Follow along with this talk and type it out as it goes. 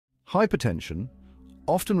Hypertension,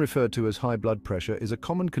 often referred to as high blood pressure, is a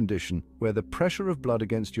common condition where the pressure of blood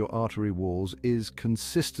against your artery walls is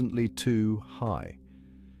consistently too high.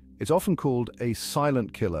 It's often called a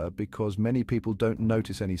silent killer because many people don't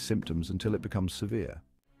notice any symptoms until it becomes severe.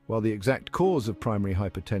 While the exact cause of primary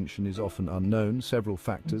hypertension is often unknown, several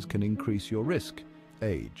factors can increase your risk.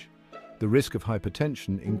 Age. The risk of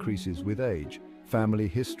hypertension increases with age. Family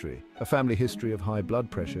history. A family history of high blood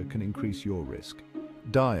pressure can increase your risk.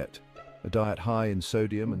 Diet. A diet high in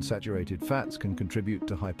sodium and saturated fats can contribute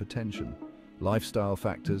to hypertension. Lifestyle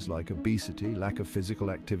factors like obesity, lack of physical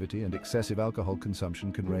activity, and excessive alcohol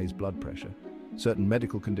consumption can raise blood pressure. Certain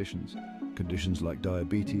medical conditions like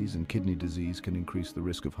diabetes and kidney disease, can increase the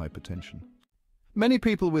risk of hypertension. Many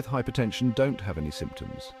people with hypertension don't have any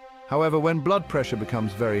symptoms. However, when blood pressure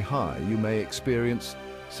becomes very high, you may experience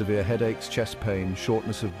severe headaches, chest pain,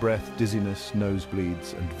 shortness of breath, dizziness,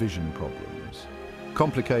 nosebleeds, and vision problems.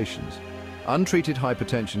 Complications. Untreated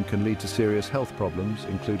hypertension can lead to serious health problems,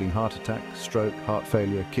 including heart attack, stroke, heart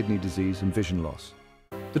failure, kidney disease, and vision loss.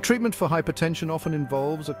 The treatment for hypertension often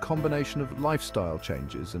involves a combination of lifestyle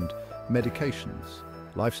changes and medications.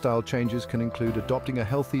 Lifestyle changes can include adopting a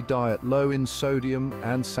healthy diet low in sodium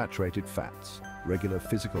and saturated fats, regular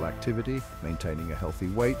physical activity, maintaining a healthy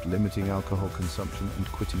weight, limiting alcohol consumption, and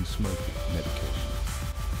quitting smoking. Medications.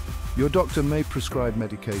 Your doctor may prescribe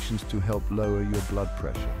medications to help lower your blood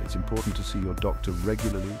pressure. It's important to see your doctor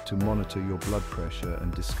regularly to monitor your blood pressure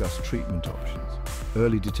and discuss treatment options.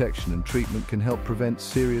 Early detection and treatment can help prevent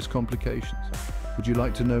serious complications. Would you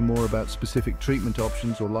like to know more about specific treatment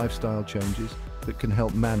options or lifestyle changes that can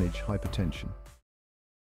help manage hypertension?